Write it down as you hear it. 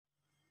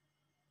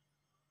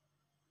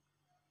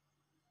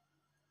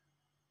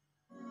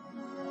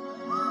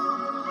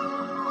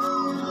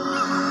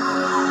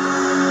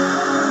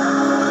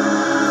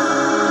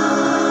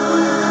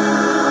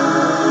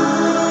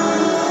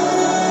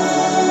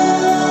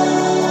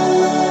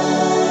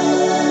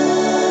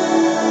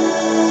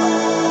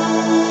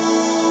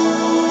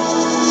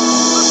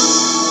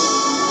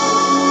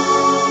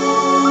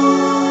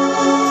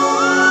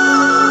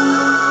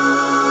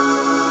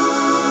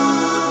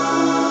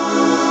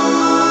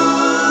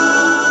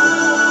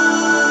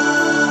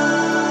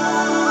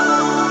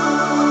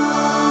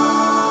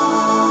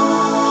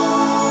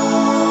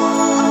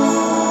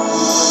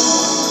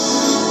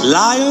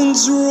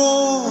Lions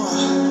roar,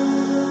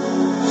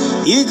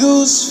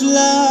 eagles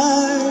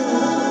fly.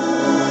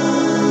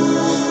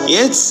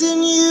 It's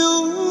in you,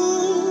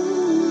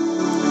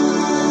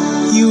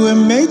 you were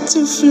made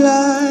to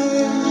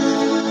fly.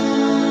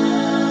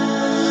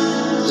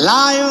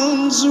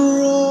 Lions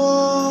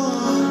roar.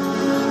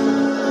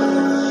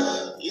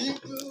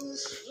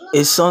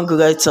 A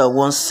songwriter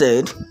once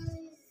said,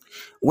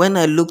 "When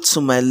I look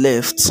to my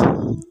left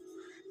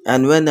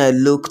and when I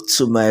look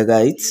to my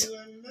right,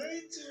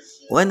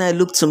 when I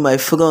look to my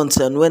front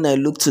and when I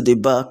look to the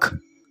back,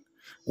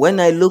 when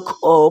I look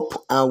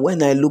up and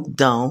when I look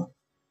down,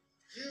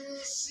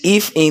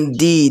 if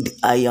indeed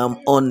I am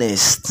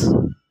honest,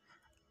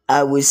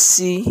 I will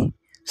see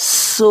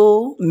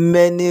so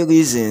many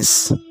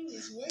reasons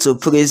to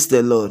praise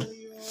the Lord."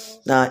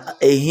 Now,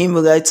 a hymn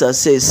writer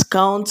says,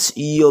 "Count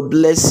your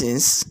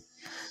blessings,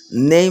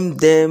 name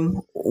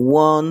them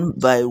one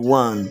by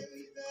one.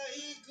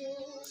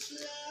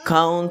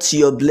 Count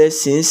your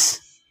blessings,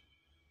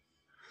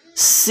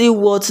 see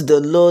what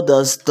the Lord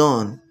has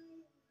done.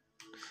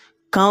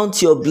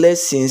 Count your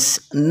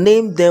blessings,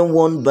 name them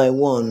one by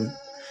one,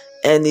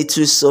 and it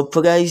will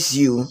surprise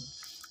you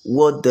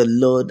what the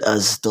Lord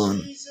has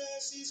done."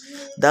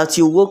 That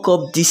you woke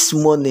up this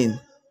morning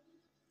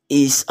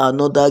is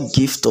another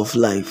gift of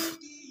life,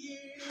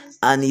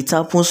 and it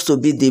happens to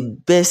be the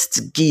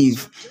best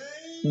gift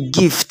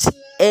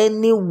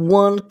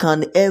anyone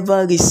can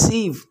ever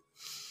receive.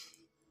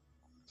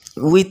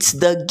 With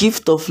the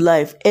gift of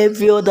life,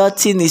 every other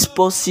thing is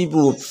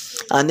possible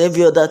and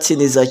every other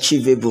thing is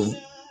achievable.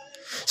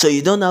 So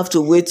you don't have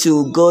to wait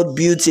till God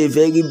builds a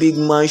very big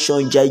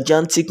mansion,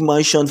 gigantic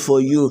mansion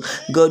for you.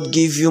 God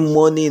gives you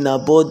money in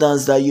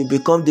abundance that you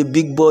become the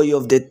big boy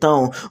of the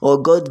town. Or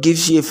God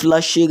gives you a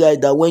flashy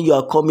ride that when you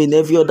are coming,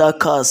 every other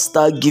car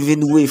start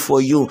giving way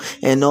for you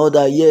and all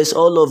that. Yes,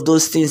 all of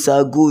those things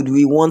are good.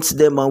 We want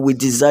them and we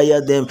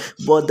desire them.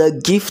 But the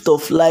gift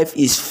of life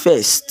is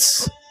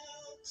first.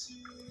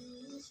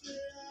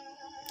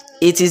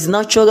 It is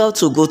natural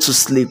to go to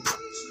sleep,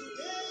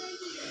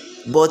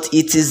 but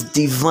it is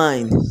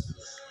divine,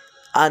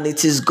 and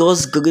it is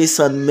God's grace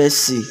and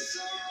mercy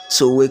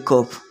to wake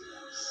up.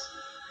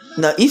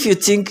 Now, if you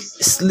think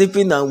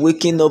sleeping and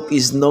waking up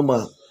is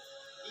normal,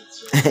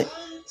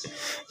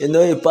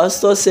 a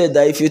pastor said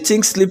that if you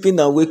think sleeping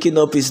and waking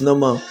up is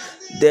normal,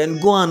 then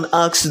go and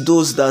ask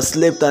those that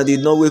slept and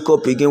did not wake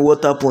up again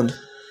what happened.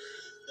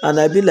 And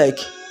I'd be like,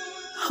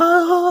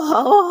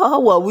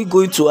 how are we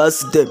going to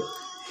ask them?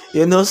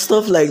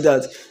 Stuff like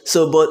that.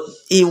 So, but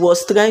he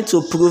was trying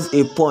to prove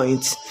a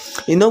point.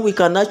 We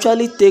can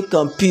actually take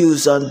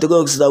pills and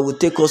drugs that will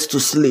take us to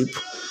sleep.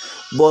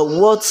 But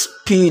what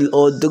pill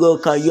or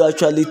drug can you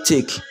actually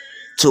take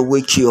to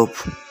wake you up?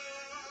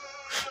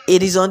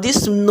 It is on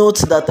this note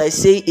that I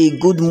say a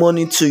good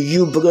morning to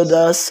you,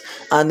 brothers,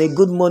 and a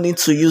good morning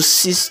to you,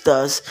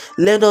 sisters.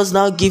 Let us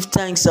now give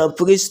thanks and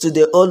praise to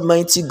the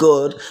Almighty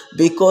God,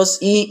 because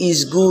He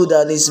is good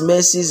and His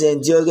mercies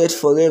endureth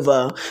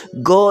forever.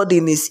 God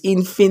in His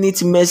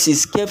infinite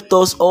mercies kept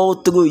us all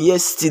through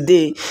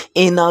yesterday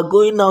in our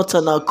going out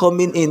and our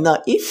coming in.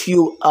 Now, if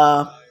you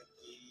are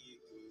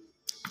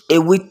a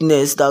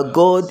witness that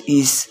God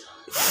is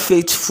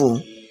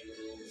faithful,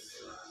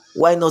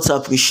 why not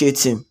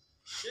appreciate Him?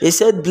 He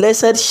said,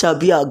 "Blessed shall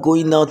be our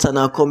going out and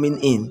our coming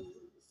in."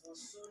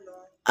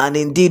 And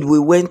indeed, we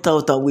went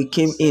out and we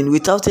came in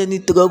without any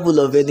trouble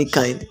of any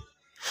kind.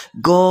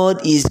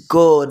 God is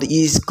God,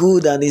 He is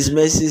good, and His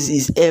mercies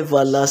is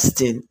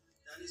everlasting.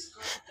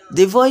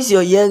 The voice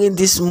you're hearing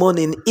this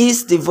morning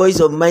is the voice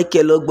of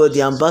Michael Ogbo,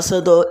 the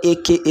ambassador,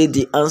 aka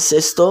the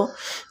ancestor,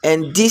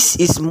 and this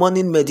is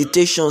morning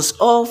meditations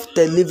of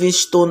the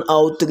Livingstone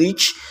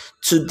Outreach.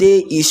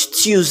 Today is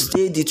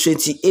Tuesday, the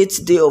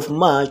 28th day of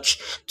March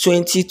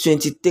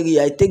 2023.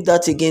 I take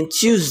that again,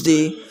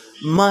 Tuesday,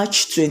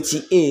 March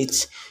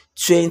 28th,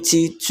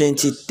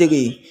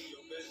 2023.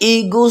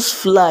 Eagle's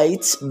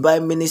Flight by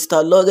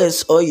Minister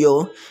Lawrence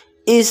Oyo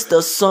is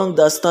the song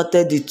that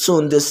started the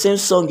tune, the same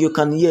song you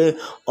can hear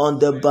on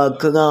the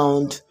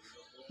background.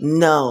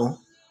 Now,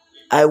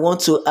 I want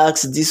to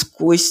ask this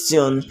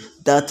question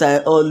that I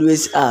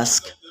always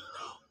ask.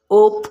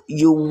 Hope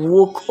you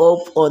woke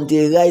up on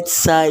the right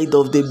side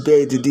of the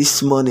bed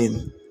this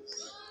morning.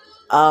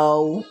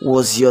 How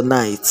was your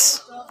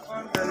night?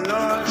 The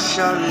Lord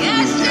shall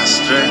renew their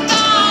strength.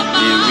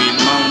 They will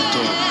mount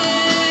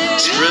up,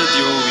 spread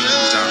your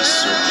wings and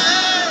soar.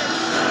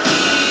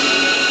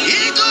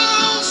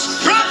 Eagles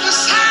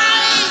prophesy.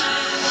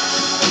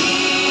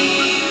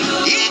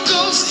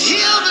 Eagles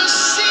heal the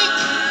sick.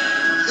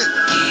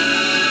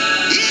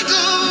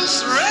 Eagles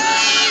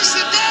raise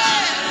the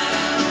dead.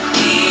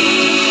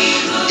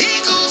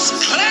 Eagles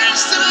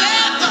cleanse the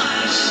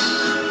lepers.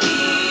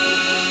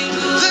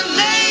 The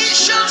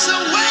nations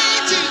are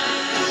waiting.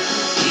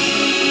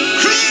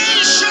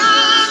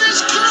 Creation is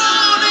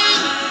groaning.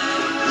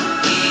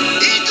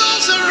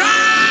 Eagles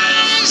arise.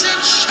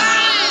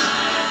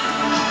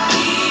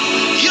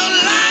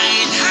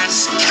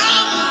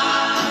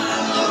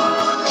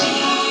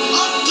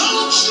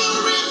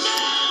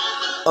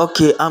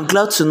 Okay, I'm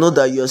glad to know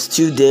that you're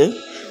still there.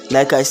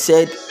 Like I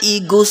said,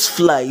 Eagle's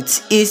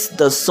Flight is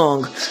the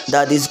song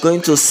that is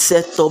going to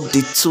set up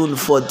the tune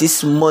for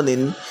this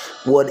morning.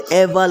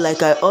 Whatever,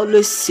 like I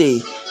always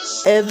say,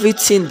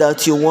 everything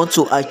that you want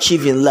to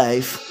achieve in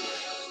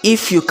life,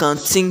 if you can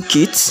think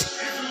it,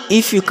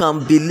 if you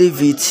can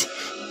believe it,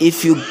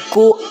 if you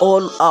go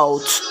all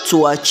out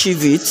to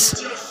achieve it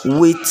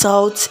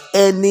without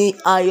any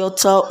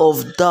iota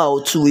of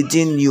doubt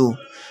within you,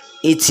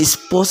 it is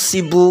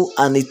possible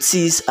and it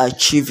is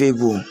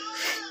achievable.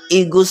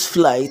 Eagle's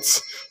Flight,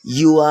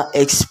 you are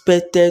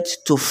expected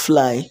to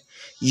fly.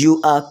 You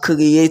are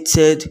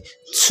created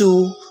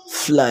to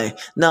fly.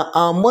 Now,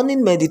 our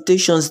morning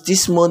meditations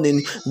this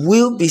morning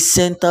will be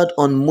centered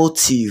on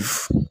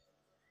motive.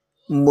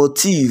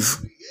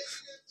 Motive.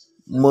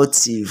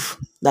 Motive.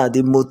 Now,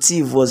 the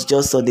motive was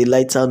just on the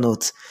lighter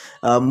note.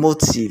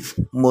 Motive.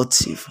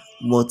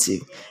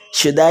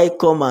 Should I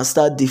come and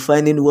start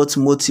defining what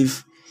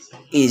motive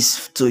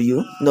is to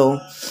you? No.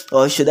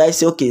 Or should I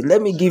say, okay,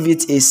 let me give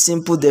it a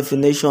simple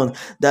definition,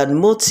 that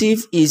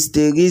motive is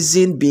the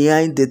reason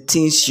behind the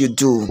things you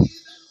do.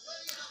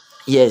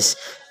 Yes,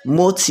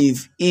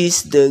 motive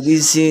is the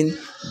reason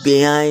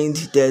behind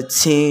the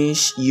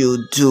things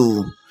you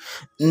do.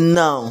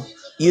 Now,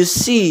 you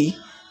see,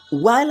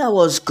 while I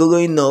was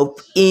growing up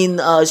in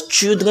our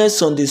children's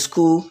Sunday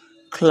school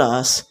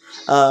class,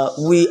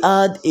 we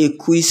had a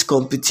quiz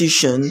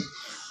competition,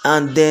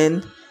 and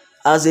then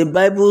as a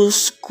Bible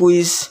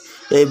quiz,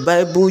 a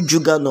Bible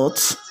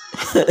juggernaut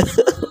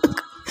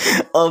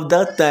of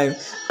that time,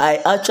 I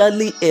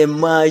actually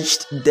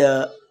emerged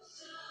the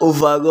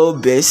overall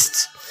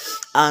best.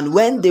 And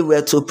when they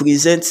were to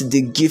present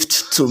the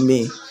gift to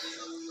me,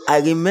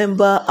 I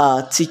remember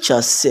our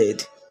teacher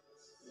said,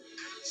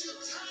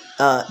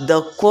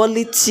 the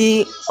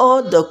quality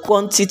or the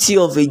quantity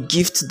of a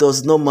gift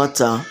does not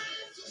matter.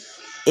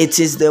 It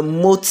is the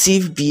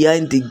motive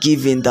behind the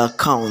giving that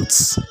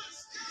counts.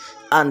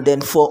 And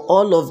then for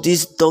all of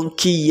these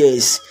donkey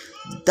years,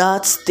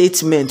 that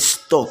statement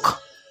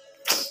stuck.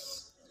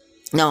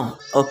 Now,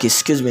 okay,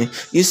 excuse me.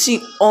 You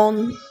see,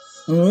 on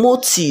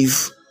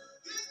motive,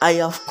 I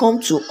have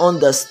come to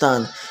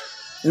understand.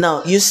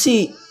 Now, you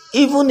see,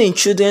 even in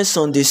children's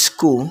Sunday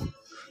school,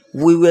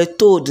 we were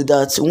told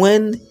that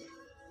when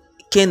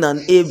Cain and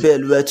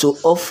Abel were to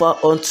offer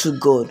unto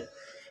God,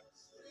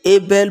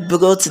 Abel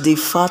brought the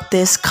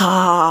fattest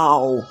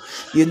cow,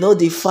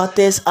 the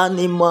fattest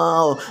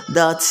animal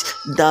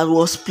that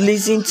was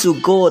pleasing to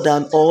God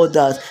and all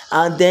that.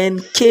 And then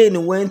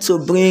Cain went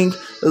to bring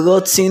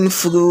rotten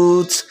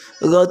fruit,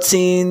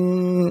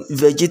 rotten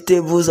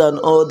vegetables and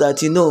all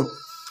that.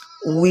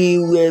 We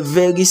were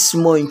very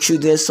small in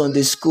children's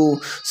Sunday school,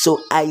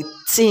 so I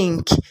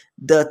think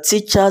the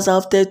teachers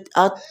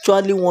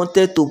actually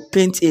wanted to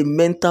paint a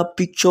mental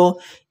picture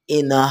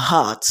in our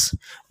hearts.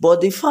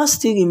 But the fact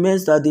still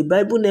remains that the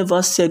Bible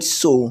never said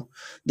so.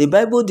 The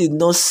Bible did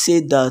not say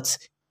that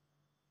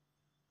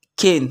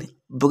Cain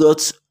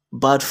brought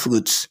bad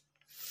fruits.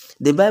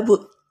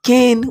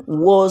 Cain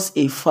was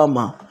a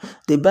farmer.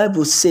 The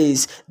Bible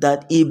says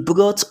that he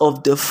brought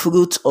of the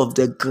fruit of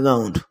the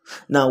ground.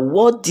 Now,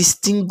 what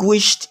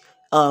distinguished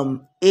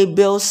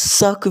Abel's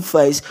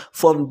sacrifice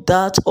from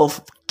that of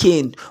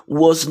Cain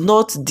was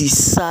not the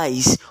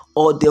size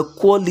or the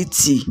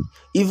quality,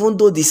 even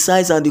though the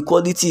size and the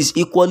quality is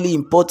equally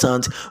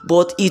important,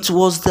 but it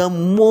was the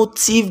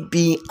motive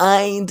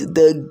behind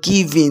the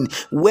giving.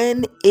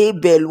 When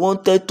Abel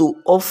wanted to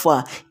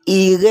offer,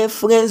 he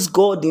referenced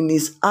God in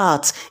his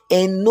heart,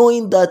 and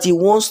knowing that he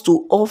wants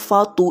to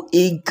offer to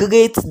a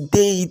great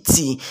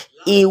deity,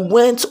 he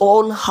went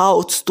all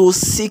out to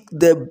seek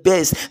the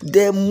best.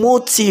 The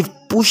motive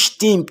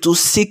pushed him to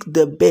seek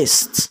the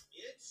best.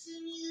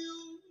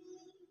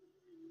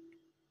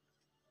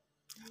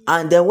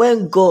 And then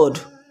when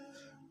God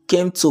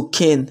came to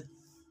Cain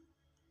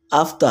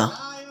after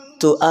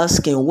to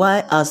ask him,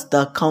 why has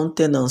thy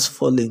countenance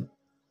fallen?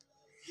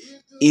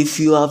 If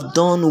you have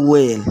done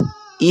well,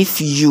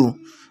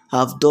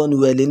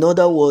 in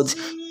other words,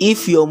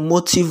 if your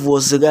motive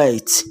was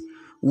right,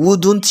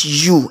 wouldn't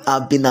you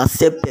have been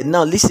accepted?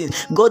 Now listen,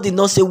 God did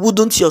not say,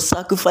 wouldn't your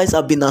sacrifice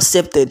have been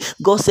accepted?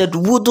 God said,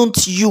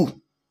 wouldn't you?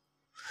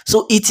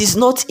 So it is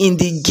not in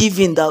the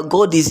giving that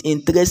God is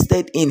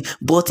interested in,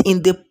 but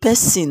in the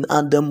person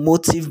and the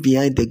motive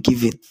behind the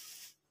giving.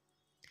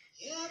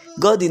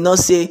 God did not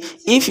say,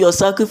 if your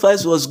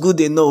sacrifice was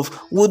good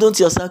enough, wouldn't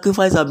your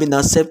sacrifice have been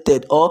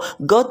accepted? Or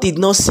God did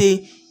not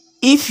say,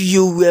 if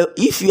you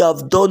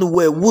have done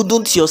well,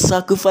 wouldn't your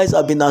sacrifice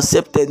have been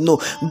accepted? No,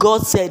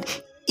 God said,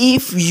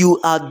 if you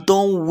are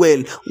done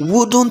well,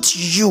 wouldn't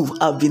you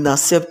have been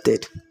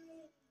accepted?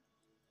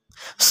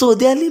 So,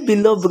 dearly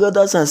beloved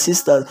brothers and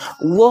sisters,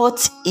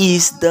 what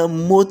is the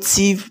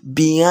motive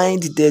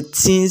behind the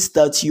things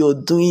that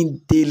you're doing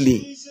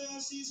daily?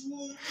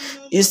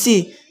 You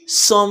see,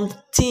 some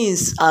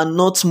things are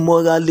not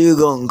morally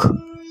wrong.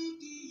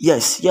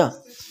 Yes,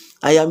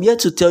 I am here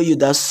to tell you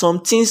that some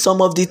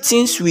of the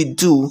things we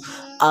do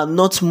are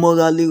not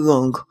morally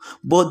wrong,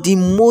 but the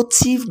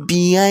motive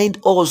behind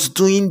us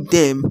doing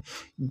them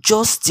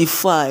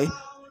justify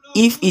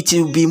if it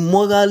will be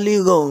morally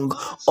wrong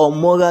or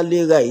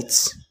morally right.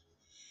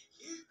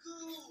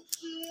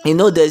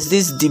 There's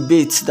this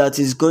debate that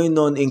is going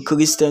on in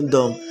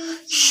Christendom.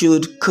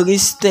 Should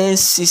Christian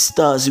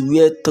sisters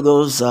wear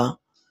trouser?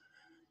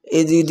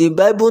 The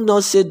Bible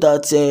not say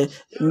that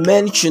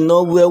men should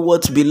not wear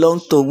what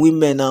belong to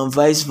women and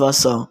vice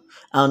versa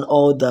and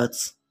all that.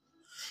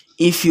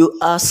 If you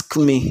ask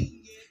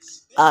me,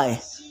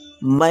 I,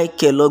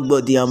 Michael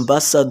Ogbo, the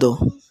ambassador,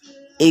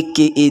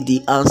 aka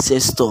the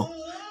ancestor,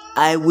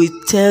 I will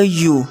tell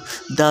you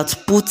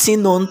that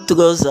putting on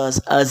trousers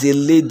as a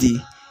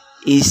lady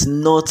is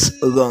not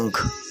wrong.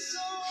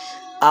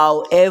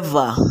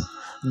 However,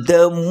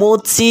 the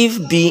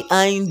motive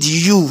behind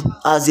you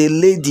as a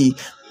lady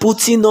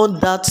putting on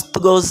that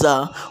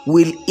trouser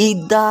will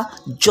either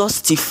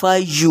justify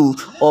you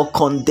or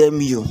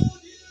condemn you.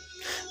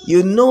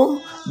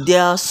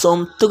 There are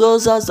some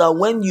trousers that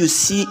when you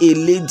see a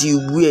lady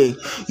wear,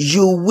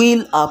 you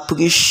will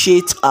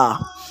appreciate her.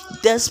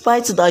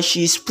 Despite that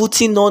she is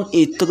putting on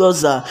a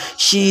trouser,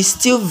 she is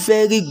still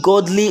very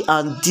godly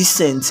and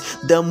decent.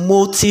 The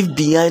motive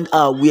behind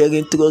her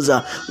wearing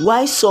trouser.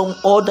 Why some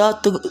other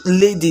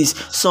ladies,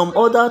 some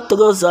other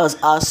trousers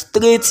are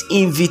straight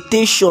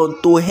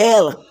invitation to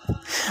hell,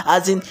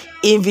 as in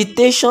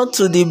invitation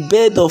to the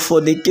bed of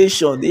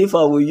fornication, if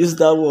I will use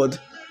that word.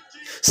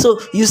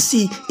 So you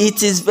see,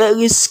 it is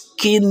very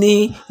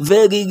skinny,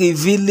 very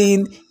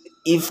revealing.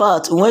 In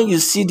fact, when you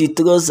see the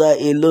trouser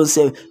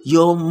alone,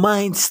 your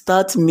mind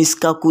starts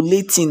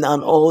miscalculating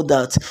and all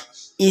that.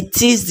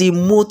 It is the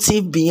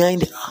motive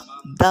behind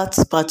that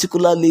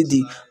particular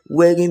lady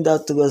wearing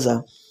that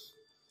trouser.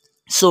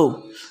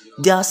 So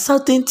there are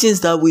certain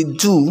things that we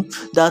do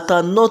that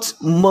are not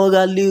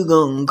morally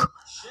wrong,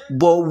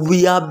 but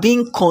we are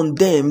being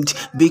condemned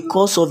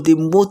because of the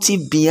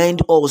motive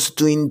behind us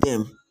doing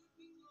them.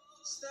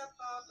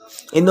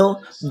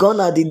 Gone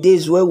are the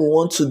days where we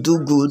want to do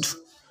good,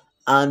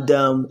 and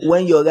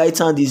when your right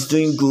hand is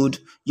doing good,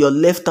 your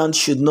left hand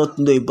should not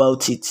know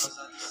about it.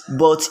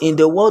 But in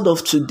the world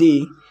of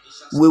today,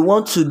 we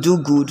want to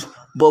do good,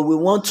 but we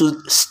want to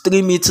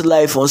stream it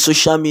live on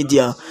social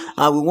media,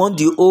 and we want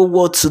the whole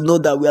world to know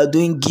that we are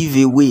doing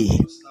giveaway.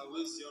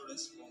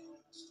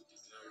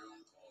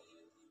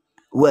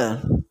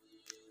 Well,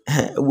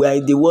 we are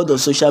in the world of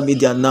social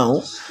media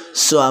now,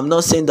 so I'm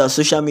not saying that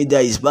social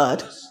media is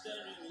bad.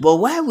 But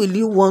why will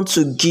you want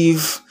to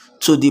give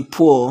to the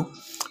poor?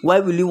 Why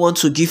will you want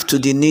to give to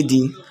the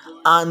needy?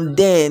 And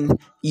then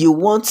you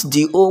want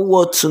the whole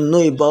world to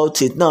know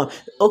about it. Now,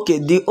 okay,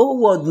 the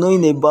whole world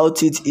knowing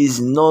about it is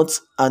not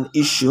an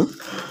issue.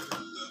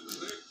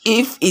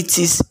 If it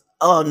is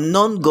a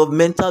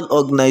non-governmental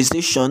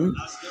organization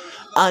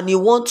and you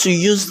want to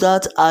use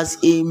that as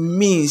a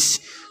means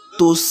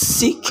to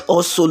seek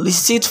or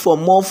solicit for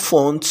more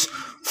funds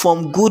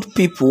from good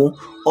people,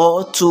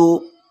 or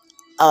to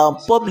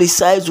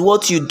publicize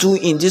what you do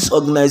in this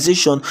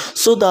organization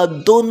so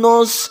that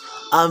donors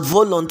and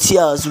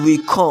volunteers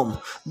will come,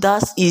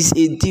 that is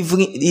a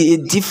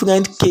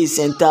different case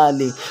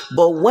entirely.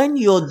 But when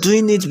you're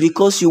doing it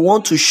because you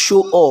want to show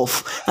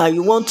off and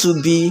you want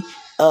to be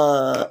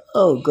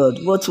oh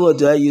god, what word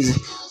do I use?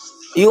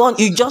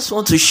 You just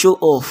want to show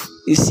off.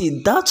 You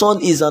see, that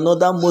one is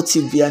another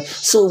motive behind.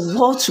 So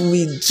what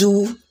we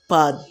do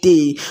per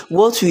day,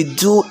 what we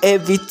do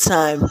every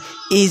time,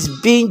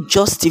 is being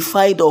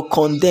justified or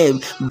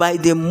condemned by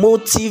the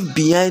motive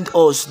behind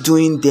us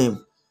doing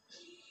them.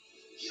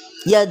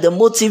 Yeah, the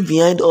motive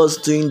behind us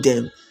doing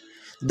them.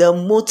 The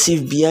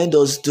motive behind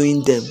us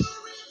doing them.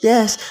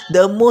 Yes,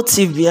 the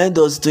motive behind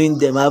us doing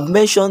them. I've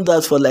mentioned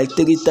that for like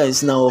 3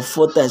 times now, or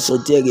 4 times or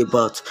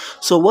thereabout.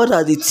 So what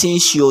are the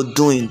things you're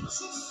doing?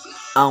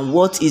 And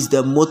what is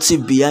the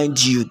motive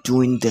behind you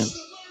doing them?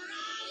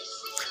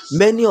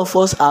 Many of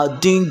us are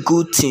doing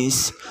good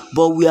things,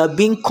 but we are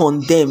being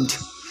condemned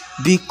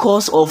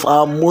because of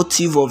our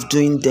motive of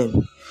doing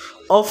them.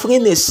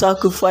 Offering a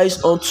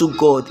sacrifice unto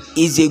God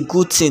is a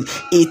good thing.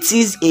 It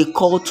is a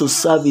call to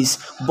service.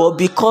 But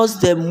because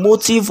the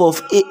motive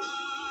of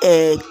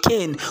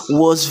Cain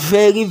was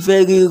very,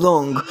 very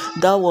wrong,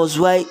 that was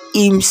why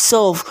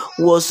himself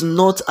was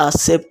not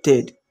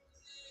accepted.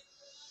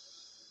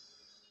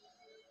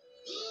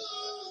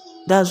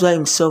 That's why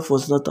himself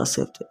was not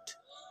accepted.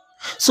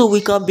 So we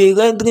can be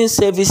rendering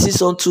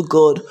services unto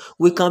God.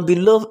 We can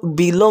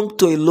belong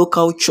to a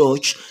local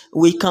church.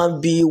 We can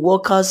be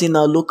workers in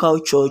a local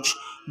church,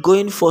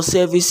 going for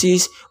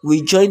services.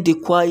 We join the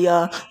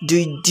choir.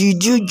 Did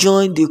you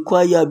join the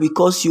choir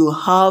because you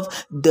have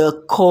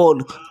the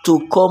call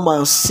to come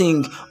and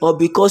sing, or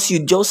because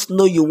you just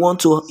know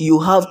you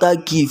have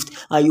that gift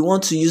and you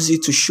want to use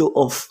it to show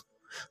off?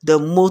 The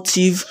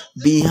motive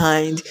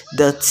behind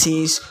the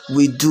things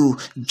we do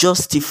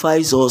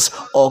justifies us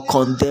or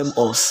condemn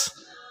us.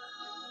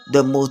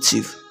 The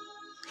motive.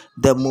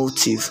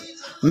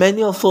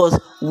 Many of us,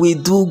 we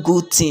do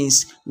good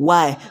things.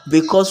 Why?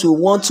 Because we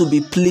want to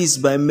be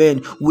pleased by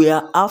men. We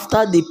are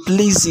after the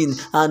pleasing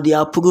and the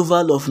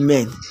approval of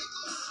men.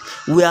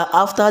 We are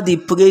after the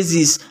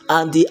praises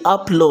and the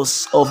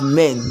applause of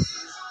men.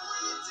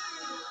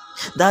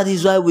 That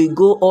is why we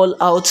go all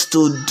out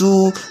to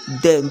do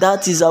them.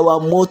 That is our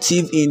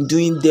motive in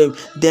doing them.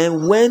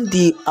 Then when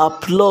the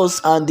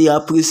applause and the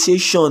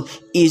appreciation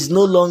is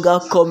no longer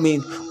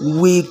coming,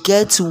 we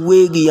get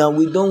weary and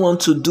we don't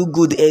want to do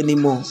good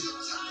anymore.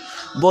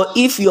 But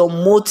if your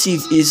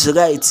motive is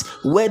right,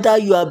 whether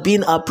you are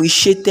being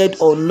appreciated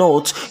or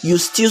not, you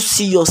still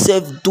see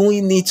yourself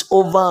doing it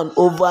over and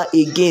over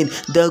again,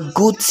 the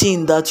good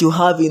thing that you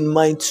have in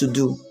mind to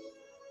do.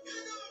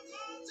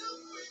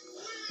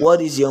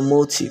 What is your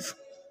motive?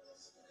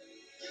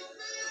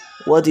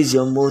 What is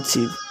your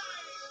motive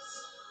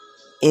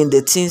in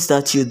the things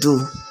that you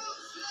do?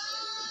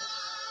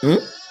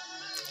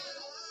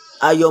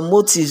 Are your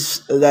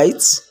motives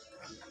right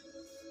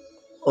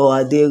or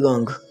are they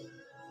wrong?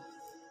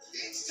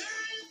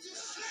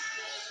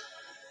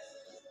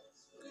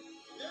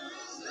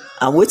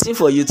 I'm waiting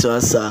for you to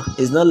answer.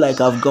 It's not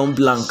like I've gone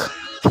blank.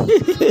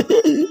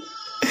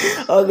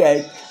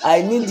 Alright,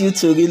 I need you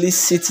to really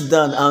sit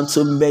down and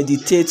to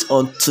meditate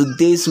on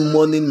today's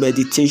morning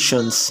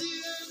meditations.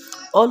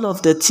 All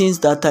of the things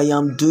that I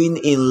am doing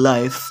in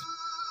life,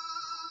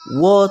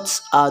 what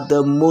are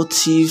the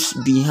motives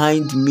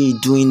behind me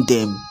doing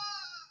them?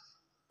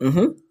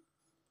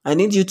 I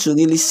need you to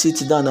really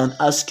sit down and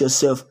ask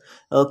yourself,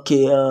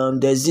 okay,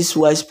 there's this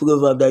wise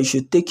proverb that you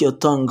should take your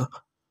tongue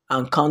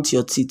and count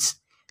your teeth.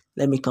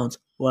 Let me count.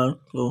 1,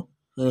 2,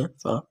 3,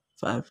 4,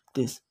 5,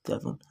 6,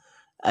 7.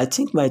 I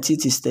think my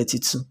teeth is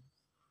 32.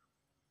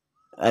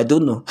 I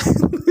don't know.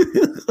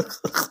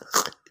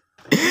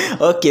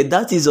 Okay,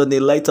 that is on a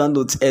lighter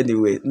note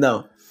anyway.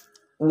 Now,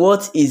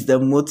 what is the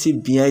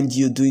motive behind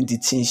you doing the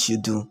things you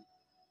do?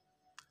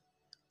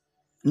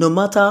 No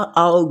matter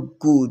how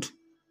good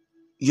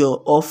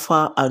your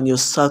offer and your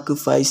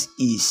sacrifice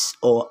is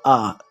or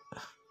are,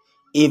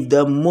 if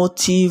the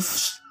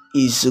motive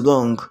is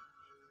wrong,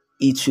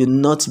 it will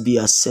not be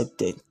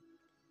accepted.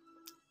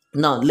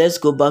 Now, let's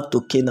go back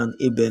to Cain and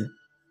Abel.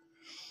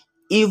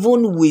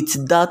 Even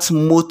with that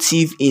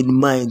motive in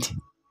mind,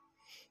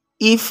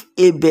 if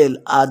Abel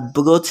had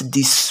brought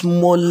the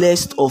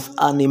smallest of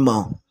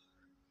animal,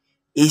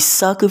 his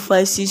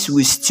sacrifices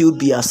will still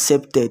be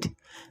accepted,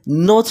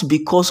 not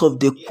because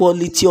of the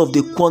quality of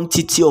the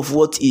quantity of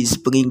what he is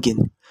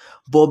bringing,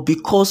 but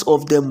because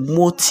of the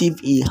motive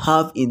he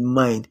have in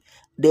mind.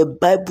 The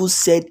Bible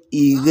said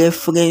he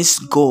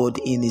referenced God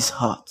in his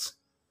heart.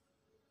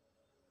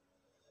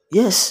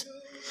 Yes.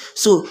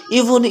 So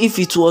even if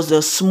it was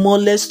the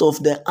smallest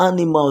of the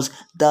animals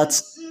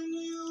that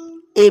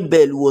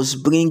Abel was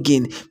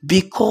bringing,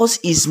 because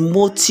his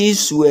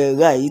motives were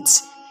right,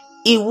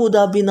 it would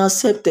have been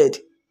accepted.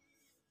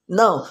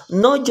 Now,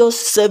 not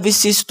just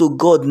services to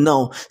God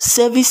now,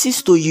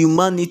 services to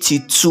humanity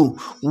too.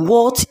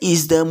 What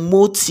is the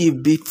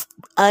motive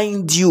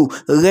behind you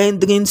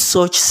rendering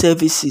such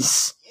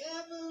services?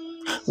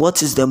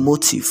 What is the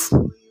motive?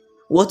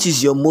 What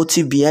is your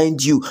motive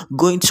behind you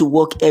going to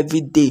work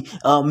every day,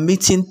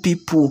 meeting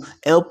people,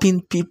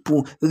 helping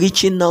people,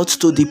 reaching out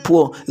to the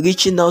poor,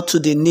 reaching out to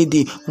the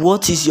needy?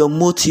 What is your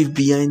motive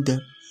behind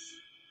them?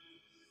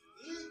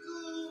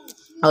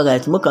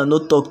 Alright, make I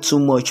not talk too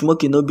much.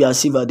 Make it not be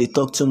as if I dey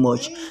talk too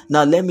much.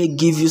 Now let me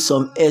give you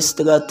some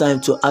extra time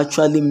to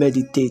actually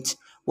meditate.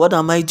 What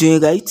am I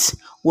doing right?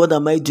 What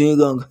am I doing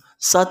wrong?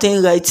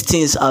 Certain right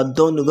things are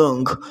done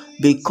wrong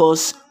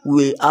because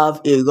we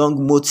have a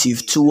wrong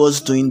motive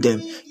towards doing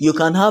them. You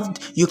can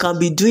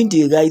be doing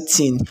the right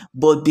thing,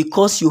 but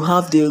because you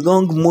have the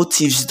wrong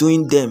motives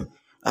doing them,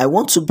 I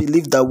want to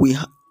believe that we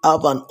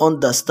have an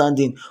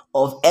understanding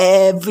of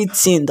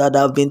everything that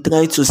I've been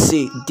trying to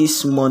say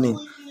this morning.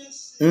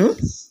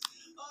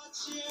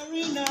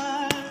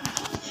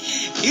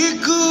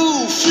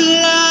 Eagle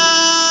fly,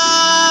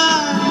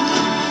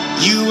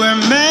 you were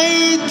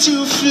made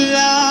to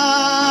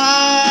fly.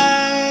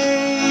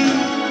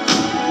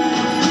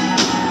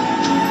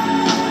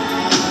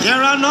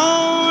 There are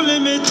no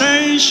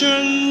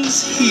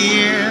limitations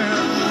here.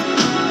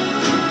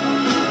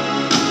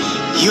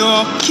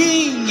 Your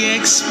king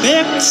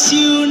expects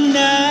you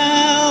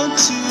now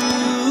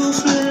to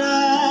fly.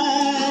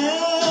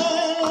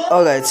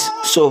 Alright,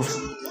 so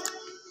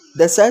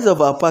the size of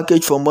our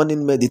package for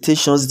morning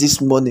meditations this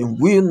morning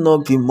will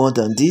not be more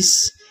than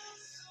this.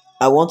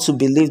 I want to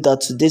believe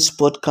that today's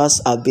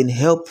podcast have been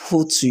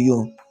helpful to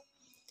you.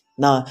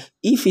 Now,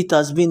 if it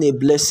has been a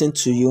blessing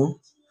to you,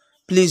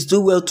 please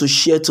do well to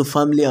share to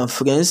family and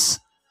friends.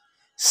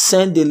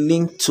 Send the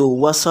link to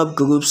WhatsApp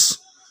groups.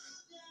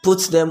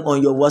 Put them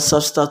on your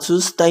WhatsApp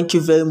status. Thank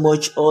you very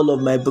much, all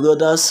of my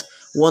brothers,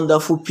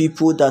 wonderful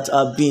people that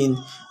have been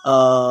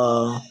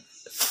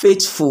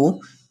faithful.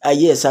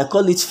 Yes, I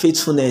call it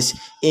faithfulness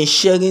in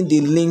sharing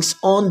the links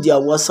on their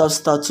WhatsApp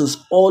status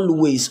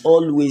always,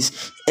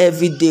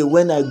 every day.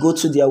 When I go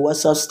to their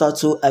WhatsApp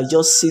status, I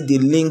just see the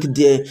link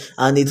there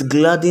and it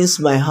gladdens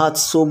my heart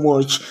so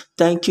much.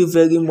 Thank you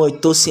very much,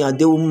 Tosin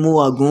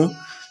Ademuagun.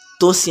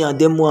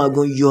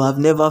 You have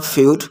never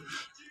failed.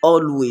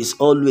 always,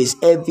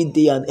 every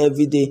day and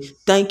every day.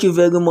 Thank you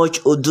very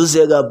much,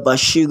 Oduzera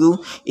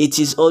Bashiru. It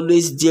is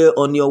always there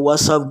on your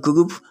WhatsApp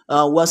group,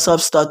 WhatsApp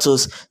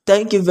status.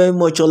 Thank you very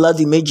much,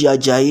 Oladimeji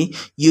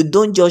Ajayi. You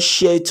don't just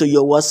share it to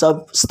your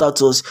WhatsApp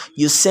status,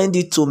 you send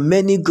it to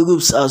many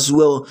groups as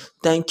well.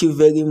 Thank you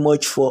very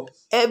much for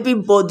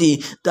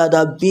everybody that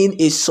have been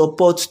a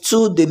support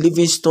to the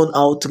Livingstone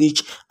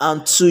Outreach,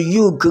 and to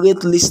you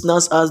great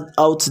listeners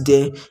out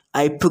there.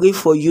 I pray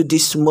for you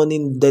this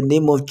morning in the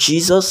name of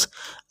Jesus.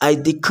 I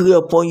decree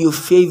upon you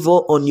favor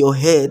on your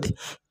head,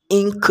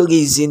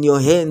 increase in your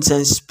hands,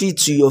 and speed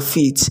to your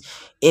feet.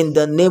 In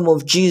the name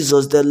of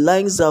Jesus, the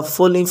lines are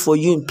falling for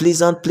you in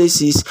pleasant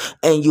places,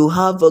 and you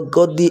have a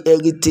godly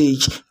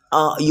heritage.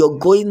 Your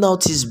going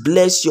out is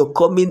blessed, your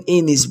coming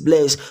in is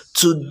blessed.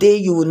 Today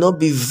you will not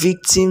be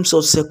victims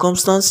of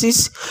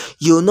circumstances,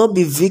 you will not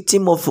be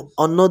victim of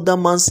another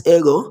man's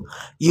error,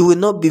 you will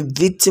not be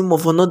victim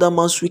of another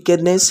man's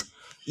wickedness,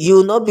 you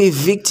will not be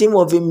victim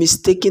of a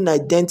mistaken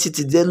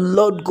identity. The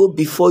Lord go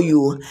before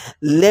you,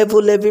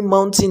 level every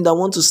mountain that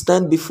want to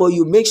stand before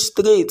you, make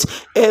straight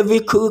every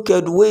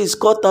crooked ways,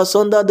 cut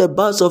asunder the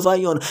bars of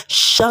iron,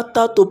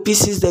 shatter to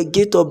pieces the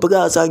gate of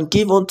brass, and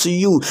give unto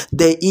you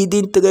the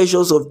hidden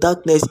treasures of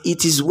darkness.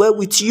 It is well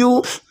with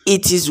you,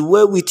 it is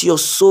well with your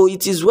soul,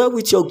 it is well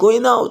with your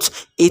going out,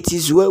 it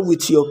is well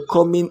with your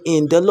coming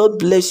in. The Lord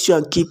bless you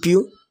and keep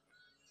you.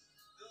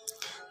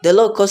 The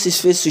Lord cause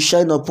his face to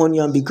shine upon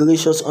you and be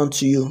gracious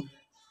unto you.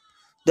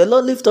 The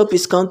Lord lift up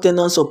his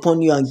countenance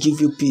upon you and give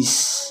you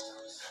peace.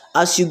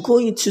 As you go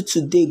into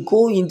today,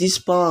 go in this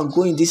power and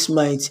go in this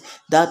might,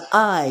 that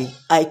I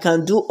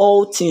can do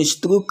all things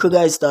through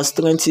Christ that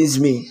strengthens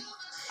me.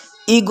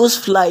 Eagle's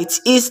Flight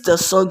is the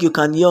song you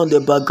can hear on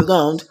the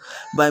background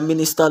by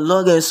Minister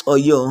Lawrence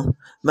Oyo.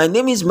 My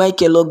name is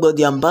Michael Ogbo,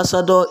 the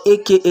ambassador,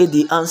 aka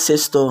the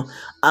ancestor,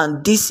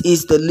 and this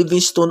is the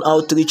Livingstone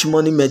Outreach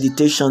Morning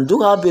Meditation. Do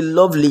have a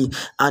lovely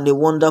and a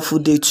wonderful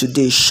day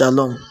today.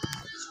 Shalom.